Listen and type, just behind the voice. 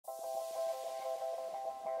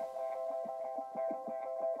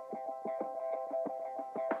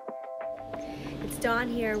It's Dawn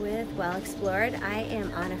here with Well Explored. I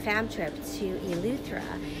am on a fam trip to Eleuthera.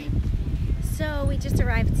 So we just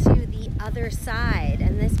arrived to the other side,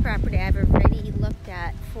 and this property I've already looked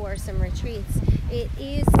at for some retreats. It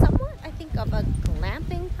is somewhat, I think, of a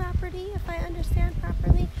glamping property, if I understand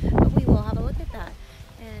properly, but we will have a look at that.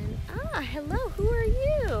 And, hello, who are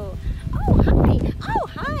you? Oh, hi. Oh,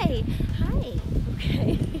 hi. Hi.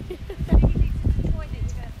 Okay.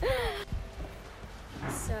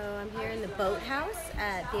 So I'm here in the boathouse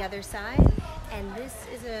at the other side, and this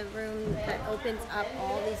is a room that opens up.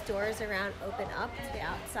 All these doors around open up to the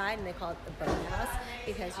outside, and they call it the boathouse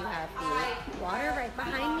because you have the water right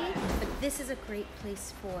behind me. But this is a great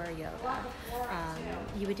place for yoga.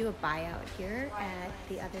 You would do a buyout here at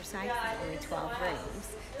the other side. There's only 12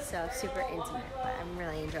 rooms, so super intimate. But I'm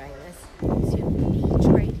really enjoying this. So you have the beach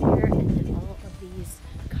right here, and then all of these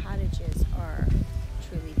cottages are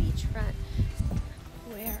truly beachfront.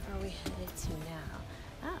 Where are we headed to now?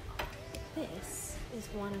 Oh, this is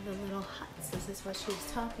one of the little huts. This is what she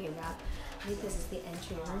was talking about. I think this is the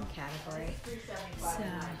entry room category. So,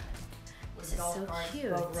 this is so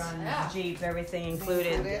cute. Run, Jeep, everything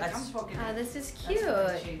included. This is cute.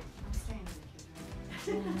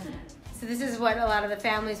 So this is what a lot of the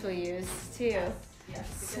families will use too. Yes,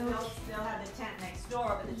 so they'll have the tent next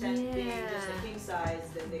door, but the tent being just a king size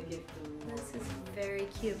that they give to. This is very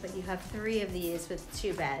cute, but you have 3 of these with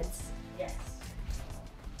 2 beds. Yes.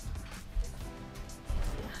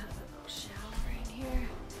 You have a little shower in here,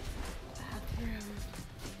 bathroom.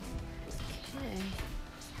 Okay,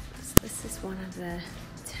 so this is one of the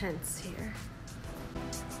tents here.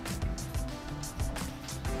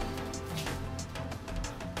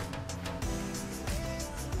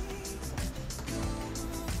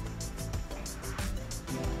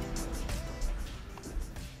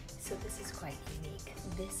 So this is quite unique.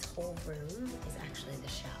 This whole room is actually the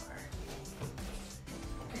shower.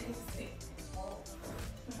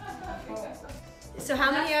 So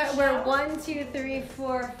how many are, we're 1, 2, 3,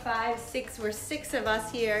 4, 5, 6, we're 6 of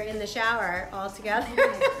us here in the shower all together.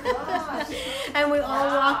 And we all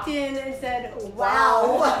walked in and said,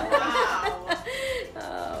 wow. Wow.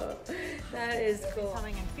 Oh, that is cool.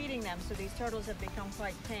 Coming and feeding them, so these turtles have become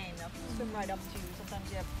quite tame. They'll swim right up to you. Sometimes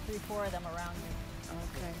you have 3, 4 of them around you.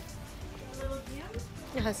 Okay. Little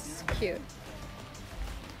gym. That's cute.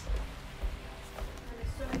 And the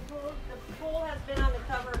swimming pool. The pool has been on the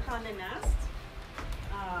cover of Condé Nast.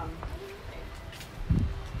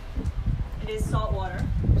 It is salt water,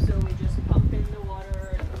 so we just pump in the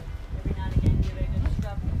water every now and again, give it a good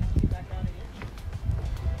scrub, and get back out again.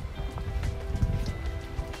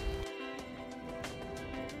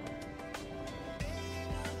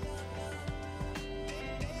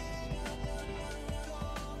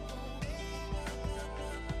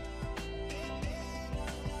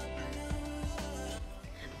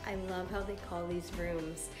 I love how they call these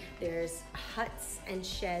rooms. There's huts and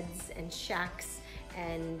sheds and shacks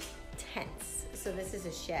and tents. So this is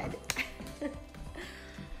a shed. So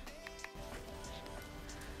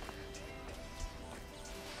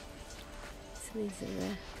these are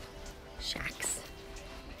the shacks.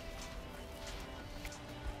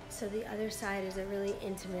 So the other side is a really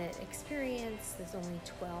intimate experience. There's only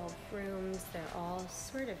 12 rooms. They're all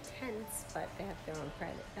sort of tents, but they have their own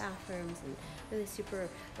private bathrooms and really super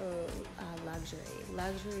luxury.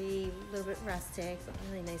 Luxury, a little bit rustic, but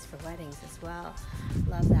really nice for weddings as well.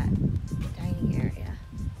 Love that dining area.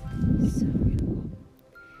 So beautiful.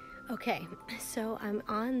 Okay, so I'm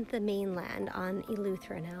on the mainland on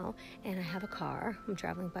Eleuthera now, and I have a car. I'm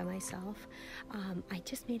traveling by myself. I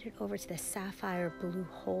just made it over to the Sapphire Blue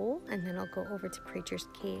Hole, and then I'll go over to Preacher's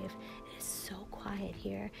Cave. It is so quiet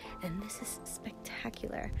here, and this is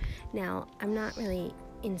spectacular. Now, I'm not really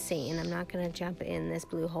insane. I'm not going to jump in this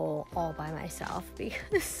blue hole all by myself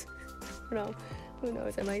because, you know, who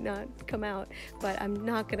knows, I might not come out, but I'm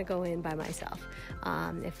not gonna go in by myself.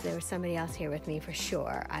 If there was somebody else here with me, for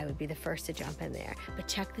sure, I would be the first to jump in there. But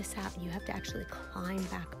check this out, you have to actually climb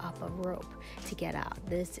back up a rope to get out.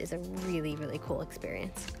 This is a really, really cool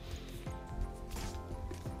experience.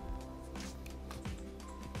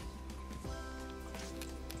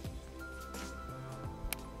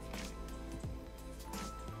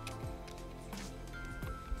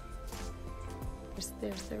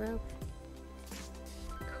 There's the rope.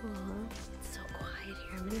 Cool. It's so quiet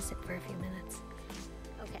here. I'm gonna sit for a few minutes.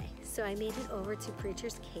 Okay, so I made it over to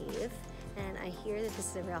Preacher's Cave, and I hear that this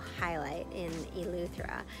is a real highlight in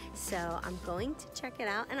Eleuthera. So I'm going to check it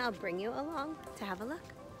out, and I'll bring you along to have a look.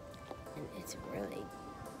 And it's really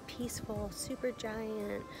peaceful, super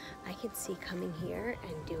giant. I could see coming here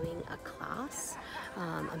and doing a class,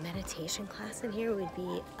 a meditation class in here would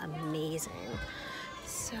be amazing.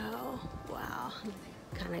 So, wow, I'm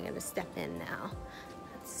kind of gonna step in now.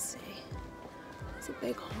 Let's see. There's a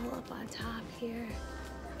big hole up on top here.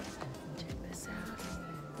 Check this out.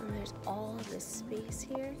 And there's all of this space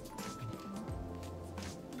here.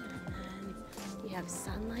 You have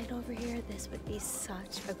sunlight over here. This would be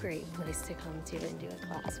such a great place to come to and do a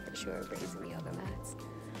class for sure. Bring some yoga mats.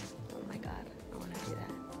 Oh my God, I want to do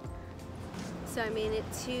that. So I made it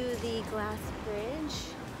to the glass bridge.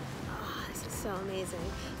 Oh, this is so amazing.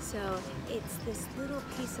 So it's this little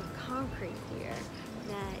piece of concrete here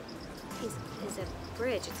that is a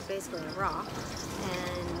bridge. It's basically a rock,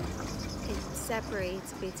 and it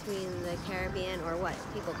separates between the Caribbean, or what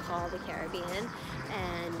people call the Caribbean,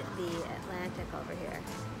 and the Atlantic over here.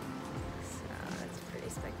 So that's pretty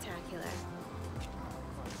spectacular.